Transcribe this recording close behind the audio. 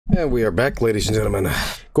And we are back, ladies and gentlemen.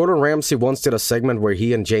 Gordon Ramsay once did a segment where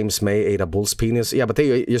he and James May ate a bull's penis. Yeah, but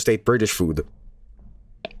they just ate British food.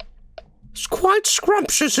 It's quite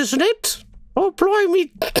scrumptious, isn't it? Oh,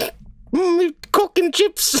 blimey. Cooking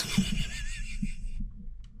chips.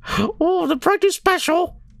 Oh, the British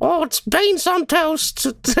special. Oh, it's beans on toast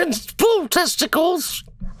and bull testicles.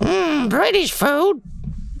 British food.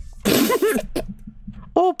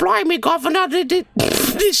 Oh, blimey, governor,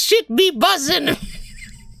 this shit be buzzing.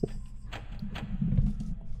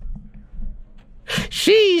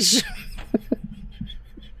 Sheesh.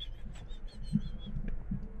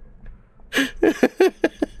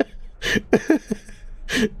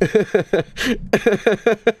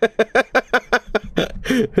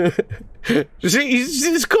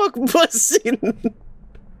 She's cock buzzing.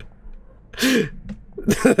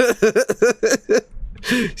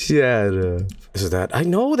 Yeah. Is that? I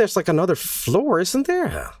know there's like another floor, isn't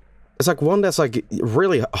there? It's like one that's like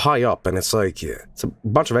really high up, and it's like it's a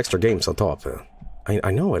bunch of extra games on top.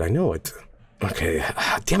 I know it. Okay,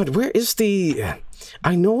 damn it, where is the...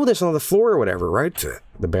 I know there's another floor or whatever, right?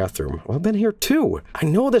 The bathroom. Well, I've been here too. I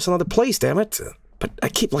know there's another place, damn it. But I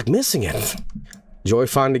keep like missing it. Joy,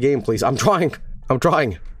 find the game, please. I'm trying.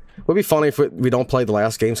 Would be funny if we don't play the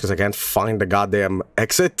last games because I can't find the goddamn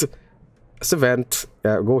exit. This event.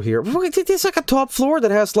 Go here. There's like a top floor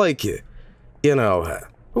that has like, you know,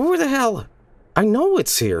 where the hell? I know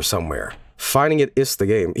it's here somewhere. Finding it is the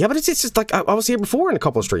game. Yeah, but it's just like, I was here before in a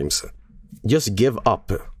couple of streams. Just give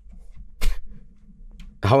up.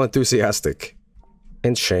 How enthusiastic.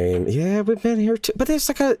 And shame. Yeah, we've been here too. But there's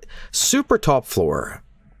like a super top floor.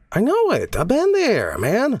 I know it. I've been there,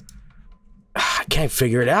 man. I can't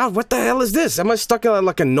figure it out. What the hell is this? Am I stuck in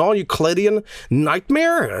like a non-Euclidean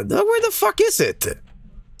nightmare? Where the fuck is it?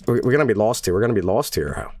 We're gonna be lost here.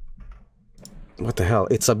 What the hell?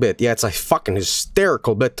 It's a bit. Yeah, it's a fucking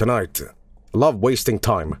hysterical bit tonight. Love wasting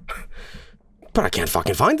time. But I can't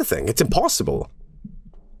fucking find the thing. It's impossible.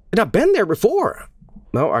 And I've been there before.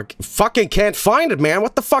 No, I fucking can't find it, man.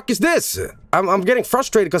 What the fuck is this? I'm getting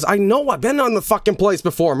frustrated because I know I've been on the fucking place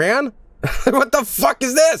before, man. What the fuck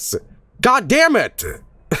is this? God damn it.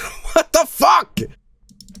 What the fuck?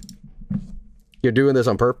 You're doing this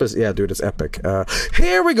on purpose? Yeah, dude, it's epic.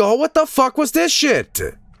 Here we go. What the fuck was this shit?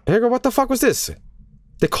 Here we go. What the fuck was this?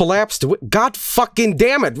 They collapsed. God fucking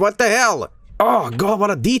damn it. What the hell? Oh, God,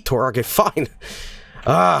 what a detour. Okay, fine.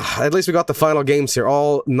 At least we got the final games here,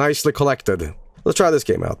 all nicely collected. Let's try this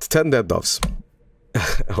game out. 10 dead doves.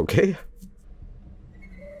 Okay.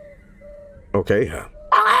 Okay.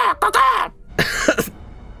 Oh,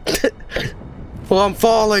 I'm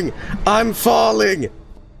falling.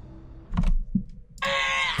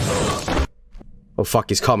 Oh, fuck,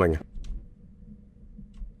 he's coming.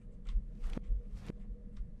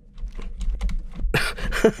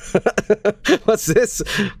 What's this?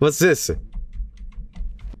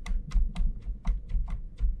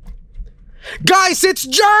 Guys, it's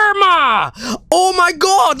Germa! Oh my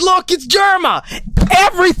god, look, it's Germa!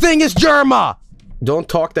 Everything is Germa! Don't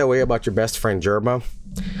talk that way about your best friend, Germa.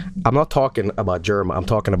 I'm not talking about Germa, I'm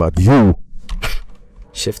talking about you.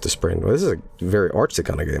 Shift to sprint. Well, this is a very artsy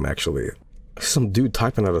kind of game, actually. Some dude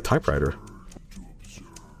typing at a typewriter.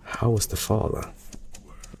 How was the fall?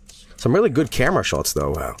 Some really good camera shots,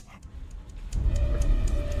 though.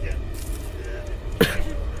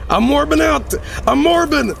 I'm Morbin out! I'm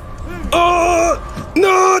Morbin! Oh,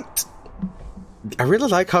 not! I really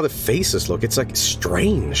like how the faces look. It's like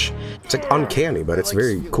strange. It's like uncanny, but it's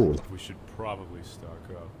very cool. We should probably stock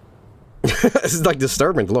up. It's like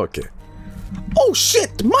disturbing look. Oh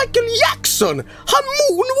shit! Michael YACKSON! Han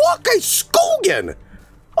moonwalkar skogen!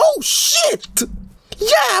 Oh shit!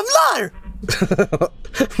 Jävlar!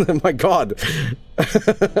 My god.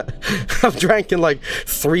 I've drank in like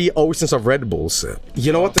 3 oceans of Red Bulls.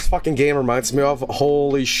 You know what this fucking game reminds me of?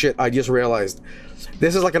 Holy shit, I just realized.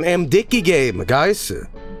 This is like an M. Dickey game, guys.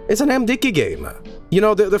 It's an M. Dickey game. You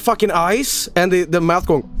know, the fucking eyes and the mouth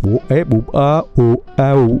going...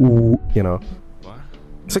 You know. What?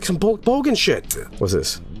 It's like some bogan shit. What's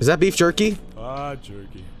this? Is that beef jerky?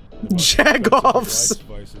 Jerky. Jagoffs!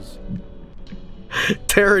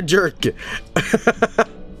 Terror jerk.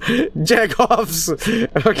 Jagoffs.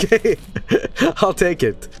 Okay. I'll take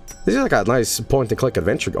it. This is like a nice point-and-click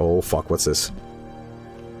adventure. Oh, fuck, what's this?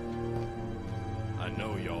 I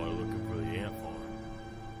know y'all are looking for the ant farm.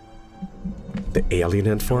 The alien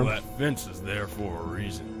ant farm? Well, that fence is there for a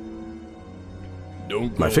reason.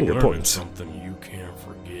 Don't My go finger learning points. Something you can't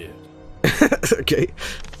forget. Okay.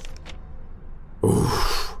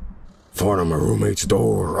 Oof. Fought on my roommate's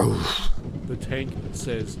door. Oof. The tank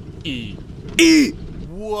says E. E!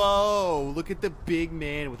 Whoa! Look at the big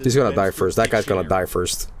man with his He's gonna die legs first. That guy's gonna chair. die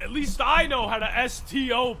first. At least I know how to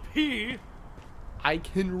STOP. I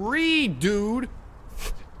can read, dude.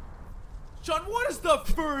 Sean, what is the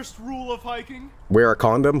first rule of hiking? Wear a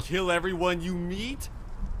condom. Kill everyone you meet.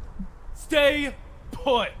 Stay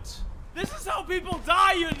put. This is how people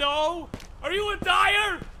die, you know. Are you a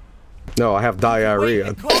dyer? No, I have Wait diarrhea.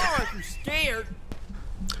 in the car if you're scared.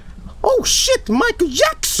 Oh shit, Michael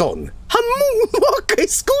Jackson! Hamburger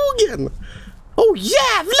skogen! Oh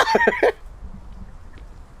jävlar!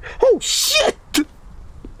 Oh shit!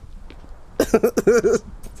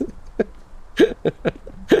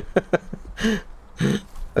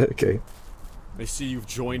 Okay. I see you've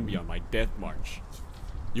joined me on my death march.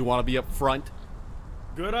 You want to be up front?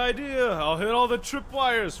 Good idea. I'll hit all the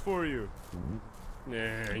tripwires for you.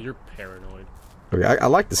 Nah, you're paranoid. Okay, I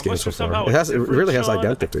like this game Unless so you're far. somehow It different, really has Sean,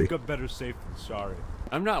 identity. I think I'm better safe than sorry.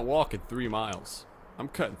 I'm not walking 3 miles. I'm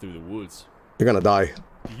cutting through the woods. You're gonna die.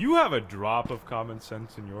 Do you have a drop of common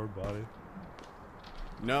sense in your body?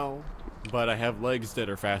 No, but I have legs that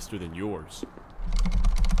are faster than yours.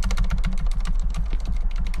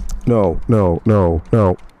 No, no, no,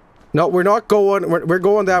 no. No, we're not going. We're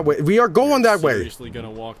going that way. We are going that way. Seriously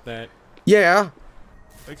gonna walk that? Yeah.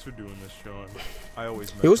 Thanks for doing this, Sean. I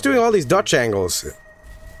always. He was doing all these Dutch angles.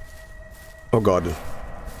 Oh god.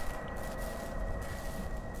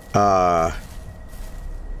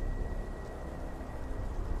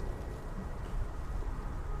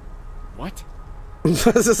 What?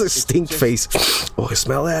 This is a stink face. Oh, I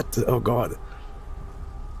smell that. Oh god.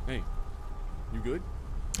 Hey, you good?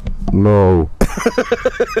 No.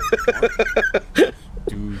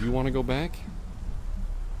 Do you want to go back?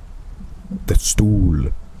 The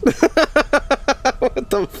stool. What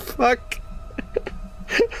the fuck?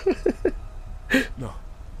 No.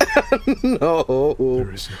 No.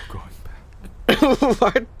 There is no going back.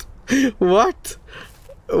 What?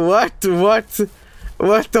 What? What? What?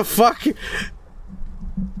 What the fuck?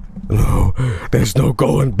 No, there's no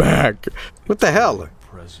going back. What the hell?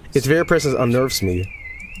 Its very presence unnerves me.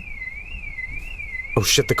 Oh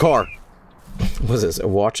shit, the car. What's this?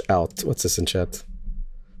 Watch out. What's this in chat?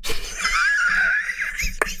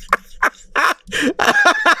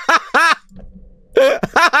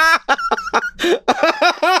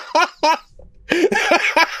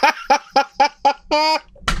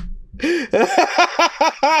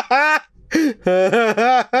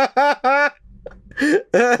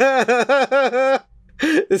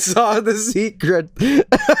 Saw the secret.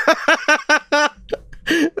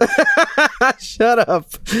 Shut up.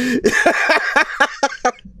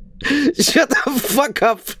 Shut the fuck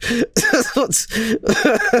up.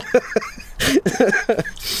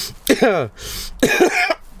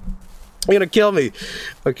 You're gonna kill me.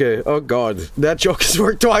 Okay, oh god. That joke has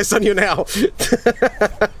worked twice on you now.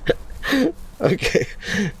 Okay.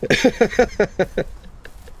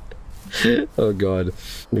 Oh god.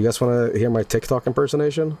 You guys wanna hear my TikTok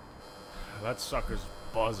impersonation? That sucker's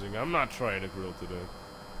buzzing. I'm not trying to grill today.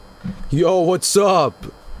 Yo, what's up?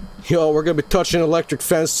 Yo, we're gonna be touching an electric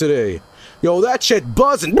fence today. Yo, that shit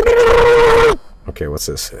buzzing. Okay, what's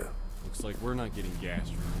this? Looks like we're not getting gas,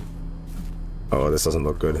 right? Oh, this doesn't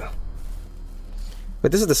look good.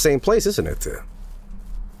 But this is the same place, isn't it?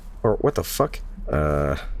 Or what the fuck?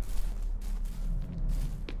 What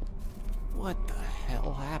the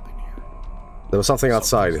hell happened here? There was something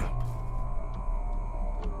outside.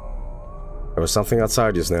 There was something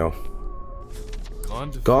outside just now.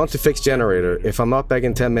 Gone to fix generator. If I'm not back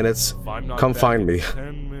in 10 minutes, come find me.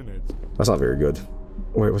 10 minutes. That's not very good.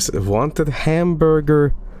 Wait, what's it? Wanted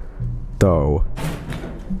hamburger dough.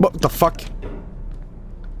 What the fuck?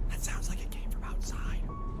 That sounds like it came from outside.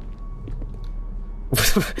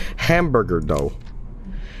 Hamburger dough.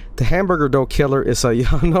 The hamburger dough killer is a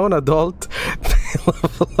unknown adult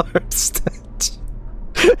level art stage.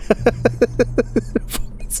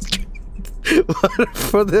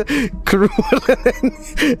 For the cruel and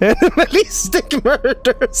animalistic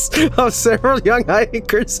murders of several young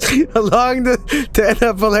hikers along the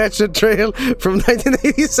Appalachian Trail from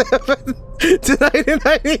 1987 to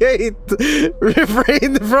 1998.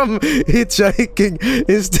 Refrain from hitchhiking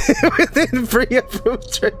and stay within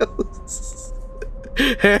pre-approved trails.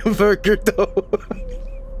 Hamburger dough.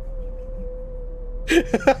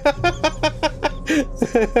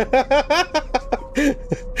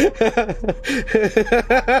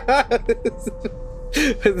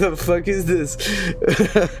 What the fuck is this?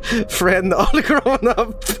 Friend all grown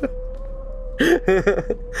up.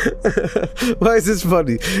 Why is this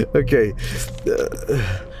funny? Okay.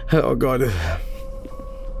 Oh god.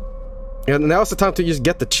 And now's the time to just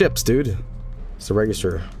get the chips, dude. It's the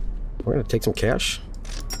register. We're gonna take some cash.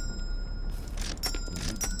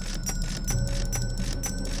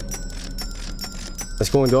 It's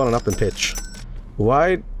going down and up in pitch.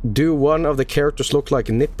 Why do one of the characters look like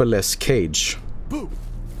Nicholas Cage? Boo!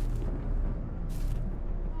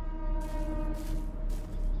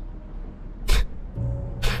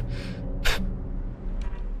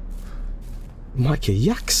 Michael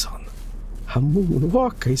Jackson. Han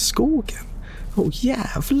moonwalkar i skogen. Oh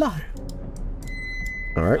jävlar.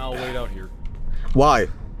 Alright. I'll wait out here. Why?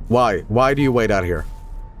 Why? Why do you wait out here?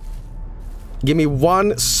 Give me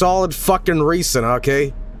one solid fucking reason,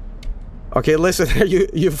 okay? Okay, listen,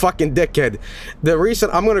 you fucking dickhead. The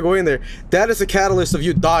reason I'm gonna go in there, that is the catalyst of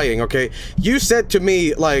you dying, okay? You said to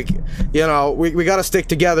me, like, you know, we gotta stick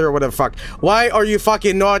together or whatever, fuck. Why are you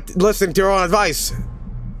fucking not listening to your own advice?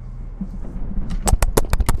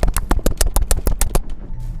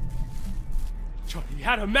 Charlie, you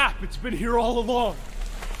had a map. It's been here all along.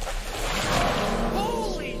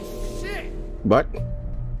 Holy shit! What?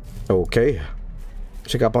 Okay.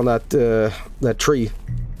 Check up on that, that tree.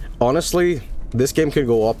 Honestly, this game could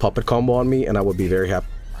go all puppet combo on me, and I would be very happy.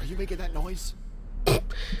 Are you making that noise?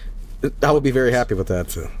 I would be very happy with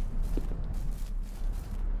that.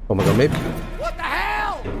 Oh my god, maybe. What the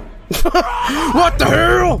hell? What the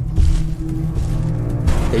hell?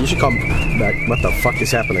 Hey, you should come back. What the fuck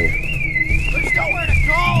is happening? There's nowhere to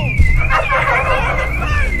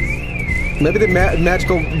go. Maybe the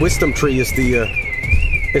magical wisdom tree is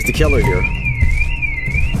the killer here.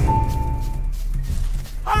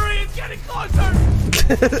 Hurry, it's getting closer.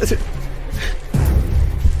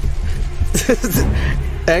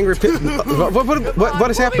 Angry pit.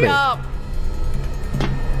 What is happening?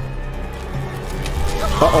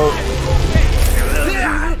 Uh-oh.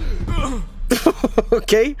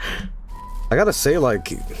 Okay. I gotta say,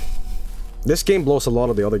 like, this game blows a lot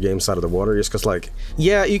of the other games out of the water, just because, like,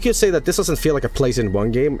 yeah, you could say that this doesn't feel like a PlayStation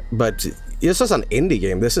 1 game, but it's just an indie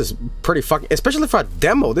game. This is pretty fucking, especially for a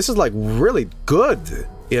demo, this is, like, really good,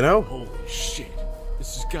 you know? Holy shit.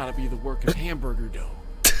 This has gotta be the work of Hamburger Dough.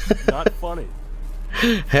 Not funny.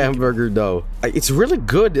 Hamburger Dough. It's really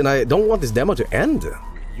good, and I don't want this demo to end.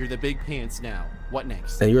 You're the big pants now. What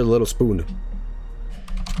next? And you're a little spoon.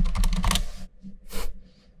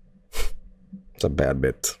 It's a bad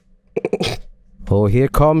bit. Oh, here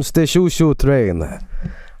comes the shoo-shoo train.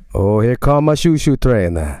 Oh, here comes a shoo-shoo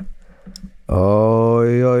train. Oh,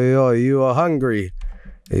 you are hungry.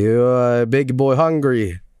 You are a big boy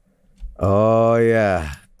hungry. Oh,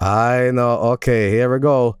 yeah. I know. Okay, here we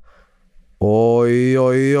go. Oi,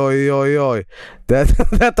 oi, oi, oi, oi. That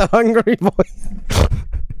the hungry boy.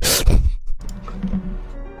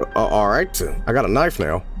 Alright. I got a knife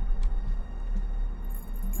now.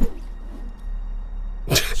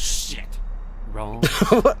 Shit. Wrong.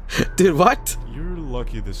 Dude, what? You're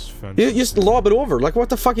lucky this fence. You just lob it over. Like, what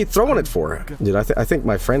the fuck are you throwing it for? Dude, I think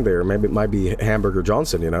my friend there maybe it might be Hamburger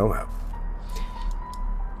Johnson, you know?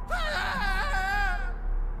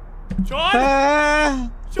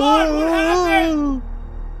 Sean? Sean, what happened?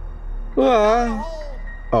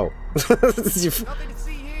 Oh. Nothing to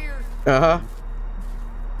see here. Uh-huh.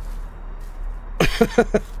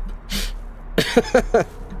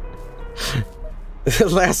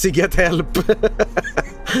 Lassie, get help.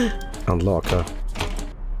 Unlock, huh?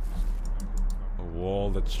 A wall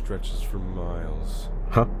that stretches for miles.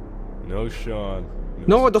 Huh? No, Sean.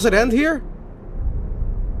 No, does it end here?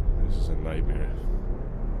 This is a nightmare.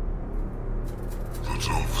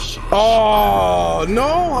 Oh, no!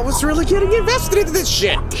 I was really getting invested into this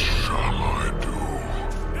shit!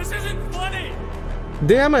 This isn't funny.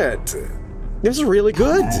 Damn it! This is really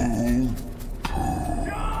good!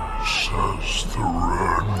 Says the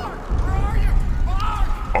red.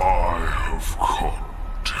 I have caught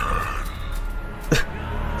 10.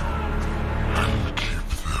 And keep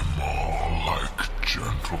them all like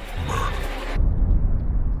gentlemen.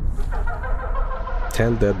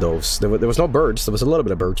 10 dead doves. There was no birds. There was a little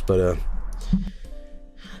bit of birds, but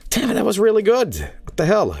damn it, that was really good. What the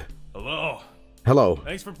hell? Hello. Hello.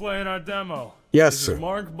 Thanks for playing our demo. Yes, This sir. is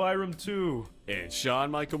Mark Byram 2. And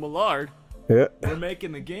Sean Michael Millard. Yeah. We're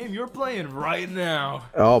making the game you're playing right now.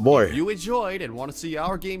 Oh boy. If you enjoyed and want to see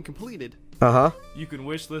our game completed, Uh-huh. You can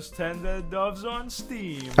wishlist 10 Dead Doves on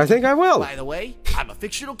Steam. I think I will. by the way, I'm a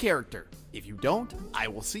fictional character. If you don't, I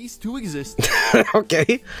will cease to exist.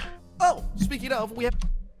 Okay. Oh, speaking of, we have...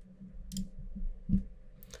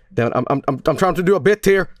 Damn it, I'm trying to do a bit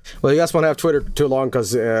here. Well, you guys won't have Twitter too long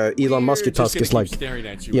because Elon Musk Tusk is like,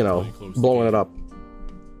 you know, blowing it up.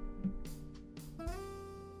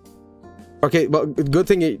 Okay, well, good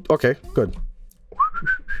thing he... Okay, good.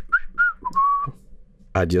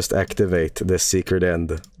 I just activate the secret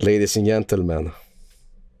end. Ladies and gentlemen.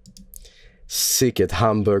 Secret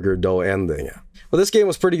Hamburger Dough ending. But this game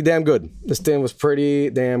was pretty damn good. This game was pretty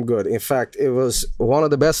damn good. In fact, it was one of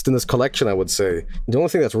the best in this collection, I would say. The only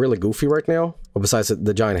thing that's really goofy right now, well, besides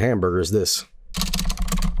the giant hamburger, is this.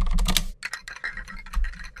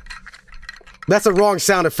 That's a wrong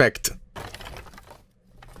sound effect.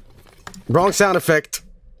 Wrong sound effect.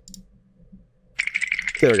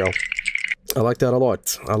 There we go. I like that a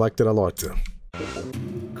lot. I liked it a lot.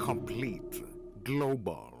 Complete.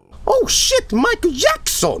 Global. Oh shit, Michael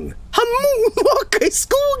Jackson! Han moonwalkar i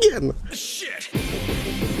skogen! Shit!